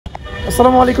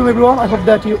Assalamualaikum everyone. I hope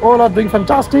that you all are doing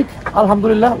fantastic.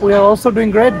 Alhamdulillah, we are also doing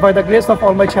great by the grace of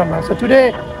Almighty Allah. So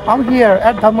today I'm here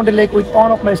at Dharmonde Lake with one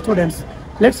of my students.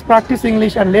 Let's practice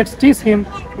English and let's teach him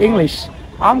English.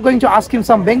 I'm going to ask him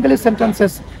some Bengali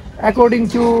sentences according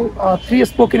to three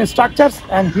spoken structures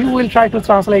and he will try to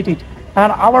translate it.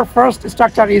 And our first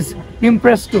structure is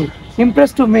impress to.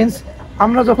 Impress to means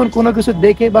আমরা যখন কোনো কিছু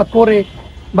দেখে বা করে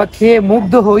বা খেয়ে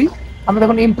মুগ্ধ হই আমরা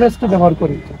তখন ইমপ্রেস টু ব্যবহার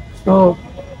করি। তো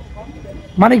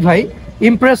মানিক ভাই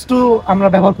ইমপ্রেস টু আমরা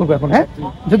ব্যবহার করব এখন। হ্যাঁ,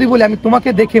 যদি বলি আমি তোমাকে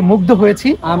দেখে মুগ্ধ হয়েছি,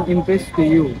 I am impressed to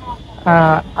you,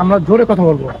 আমরা জোরে কথা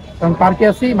বলবো কারণ পার্কে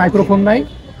আছি, মাইক্রোফোন নাই,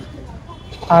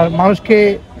 আর মানুষকে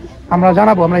আমরা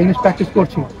জানাবো আমরা ইংলিশ প্র্যাকটিস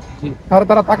করছি, তাহলে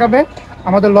তারা তাকাবে,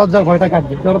 আমাদের লজ্জার ভয়টা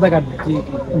কাটবে, জড়তা কাটবে।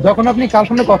 যখন আপনি কার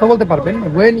সামনে কথা বলতে পারবেন,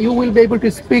 when you will be able to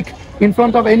speak in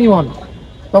front of anyone,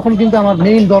 তখন কিন্তু আমার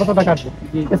মেইন জড়তাটা কাটবে,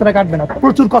 এছাড়া কাটবে না।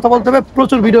 প্রচুর কথা বলতে হবে,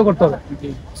 প্রচুর ভিডিও করতে হবে।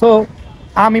 So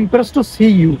I am impressed two C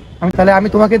you, আমি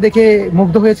তোমাকে দেখে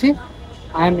মুগ্ধ হয়েছি।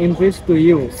 I am impressed to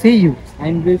you, C you, I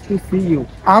am impressed two C you,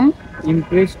 I am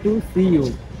impressed two C you,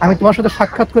 আমি তোমার সাথে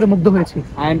সাক্ষাৎ করে মুগ্ধ হয়েছি।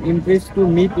 I am impressed to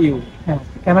meet you. হ্যাঁ,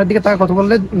 ক্যামেরার দিকে তাকে কথা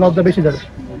বললে লজ্জা বেশি যাবে।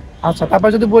 আচ্ছা, তারপর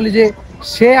যদি বলি যে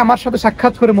সে আমার সাথে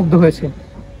সাক্ষাৎ করে মুগ্ধ হয়েছে,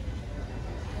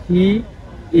 he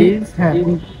is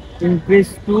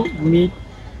impressed to meet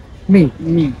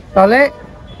me. তাহলে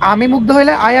আমি মুগ্ধ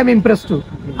হইলে আই অ্যাম ইমপ্রেসড টু,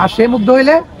 আর সে মুগ্ধ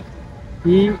হইলে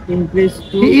হি impressed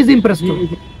two, he is impressed two,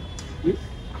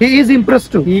 he is impressed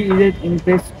two, he is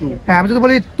impressed two. হ্যাঁ, আমি যদি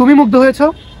বলি তুমি মুগ্ধ হয়েছো,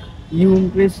 you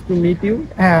impressed to meet you,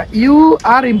 হ্যাঁ, you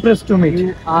R impressed to meet, you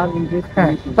R impressed two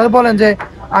হ্যাঁ। Meet you. তাহলে বলেন যে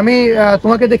আমি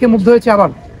তোমাকে দেখে মুগ্ধ হয়েছি, আবার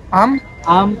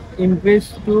আম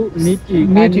impressed to meet you,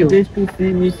 meet you, impressed to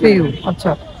see you।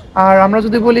 আচ্ছা, আর আমরা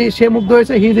যদি বলি সে মুগ্ধ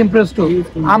হয়েছে, হি ইজ ইমপ্রেসড টু,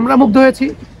 আমরা মুগ্ধ হয়েছি,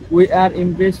 we are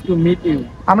impressed to meet you,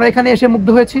 আমরা এখানে এসে মুগ্ধ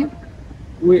হয়েছি,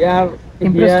 we are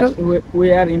impressed we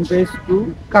are impressed to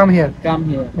come here.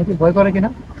 নাকি ভয় করে কিনা,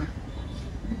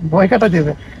 ভয় কাটা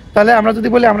দেবে। তাহলে আমরা যদি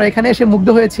বলি আমরা এখানে এসে মুগ্ধ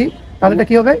হয়েছি, তাহলে এটা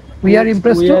কি হবে, we are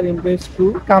impressed to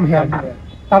come here.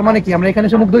 তার মানে কি আমরা এখানে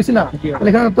এসে মুগ্ধ হয়েছি না, তাহলে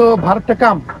এখানে তো ভার্বটা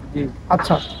কাম।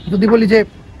 আচ্ছা, যদি বলি যে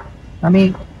আমি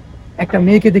একটা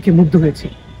মেয়েকে দেখে মুগ্ধ হয়েছি,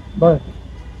 বল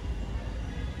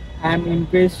I am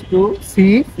impressed to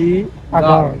see a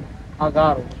girl,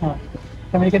 হ্যাঁ,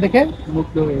 একটা মেয়েকে দেখে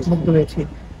মুগ্ধ হয়েছি।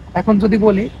 এখন যদি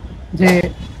বলি যে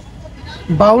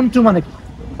বাউন্ড টু মানে কি,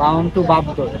 bound to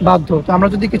বাধ্য, তো আমরা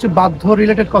যদি কিছু বাধ্য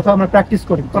রিলেটেড কথা আমরা প্র্যাকটিস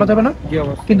করি, করা যাবে না?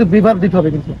 কিন্তু বিভার্ব দিতে হবে।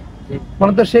 কিন্তু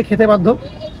বলেন তো, সে খেতে বাধ্য,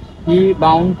 he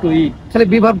bound to eat, তাহলে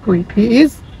বিভার্ব কই, he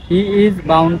is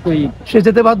bound to eat, সে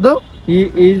যেতে বাধ্য, he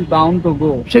is bound to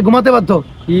go, সে ঘুমাতে বাধ্য,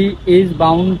 he is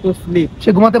bound to sleep, সে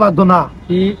ঘুমাতে বাধ্য না,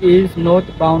 he is not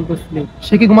bound to sleep,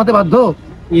 সে কি ঘুমাতে বাধ্য,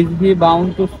 is he bound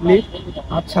to sleep?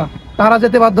 আচ্ছা, তারা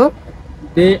যেতে বাধ্য,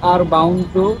 they are bound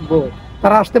to go,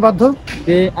 তারা আসতে বাধ্য,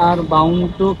 they are bound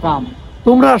to come,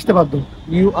 তোমরা আসতে বাধ্য,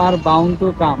 you are bound to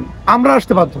come, আমরা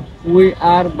আসতে বাধ্য, we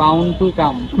are bound to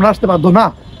come, আমরা আসতে বাধ্য না,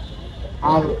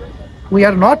 আর we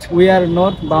are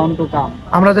not bound to come,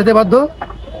 আমরা যেতে বাধ্য,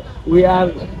 we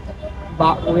are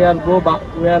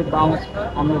bound,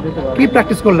 আমরা যেতে বাধ্য। কি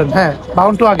প্র্যাকটিস করলেন? হ্যাঁ,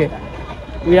 বাউন্ড টু আগে,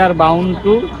 we are bound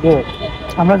to go,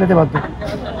 আমরা যেতে বাধ্য,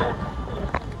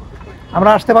 আমরা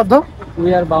আসতে বাধ্য, we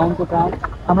are bound to come,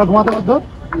 আমরা ঘুমাতে বাধ্য,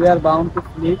 we are bound to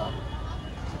sleep,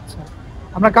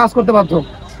 আমরা কাজ করতে বাধ্য,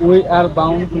 we are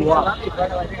bound to work,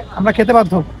 আমরা খেতে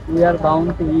বাধ্য, we are bound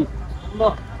to eat,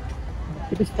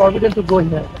 it is forbidden to go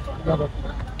here।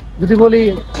 যদি বলি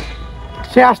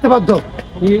সে আসতে বাধ্য,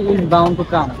 he is bound to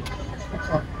come,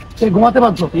 সে ঘুমাতে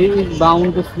বাধ্য, he is bound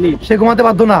to sleep, সে ঘুমাতে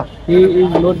বাধ্য না, he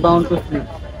is not bound to sleep,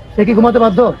 সে কি ঘুমাতে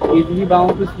বাধ্য, is he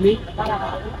bound to sleep?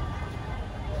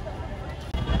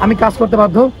 আমি কাজ করতে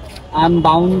বাধ্য, I am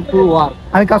bound to work,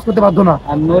 আমি কাজ করতে বাধ্য না,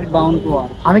 I am not bound to work,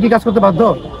 আমি কি কাজ করতে বাধ্য,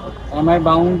 am I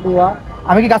bound to work,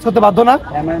 আমি কি কাজ করতে বাধ্য না,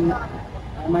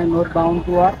 am I not bound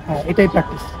to work? হ্যাঁ, এটাই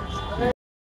প্র্যাকটিস।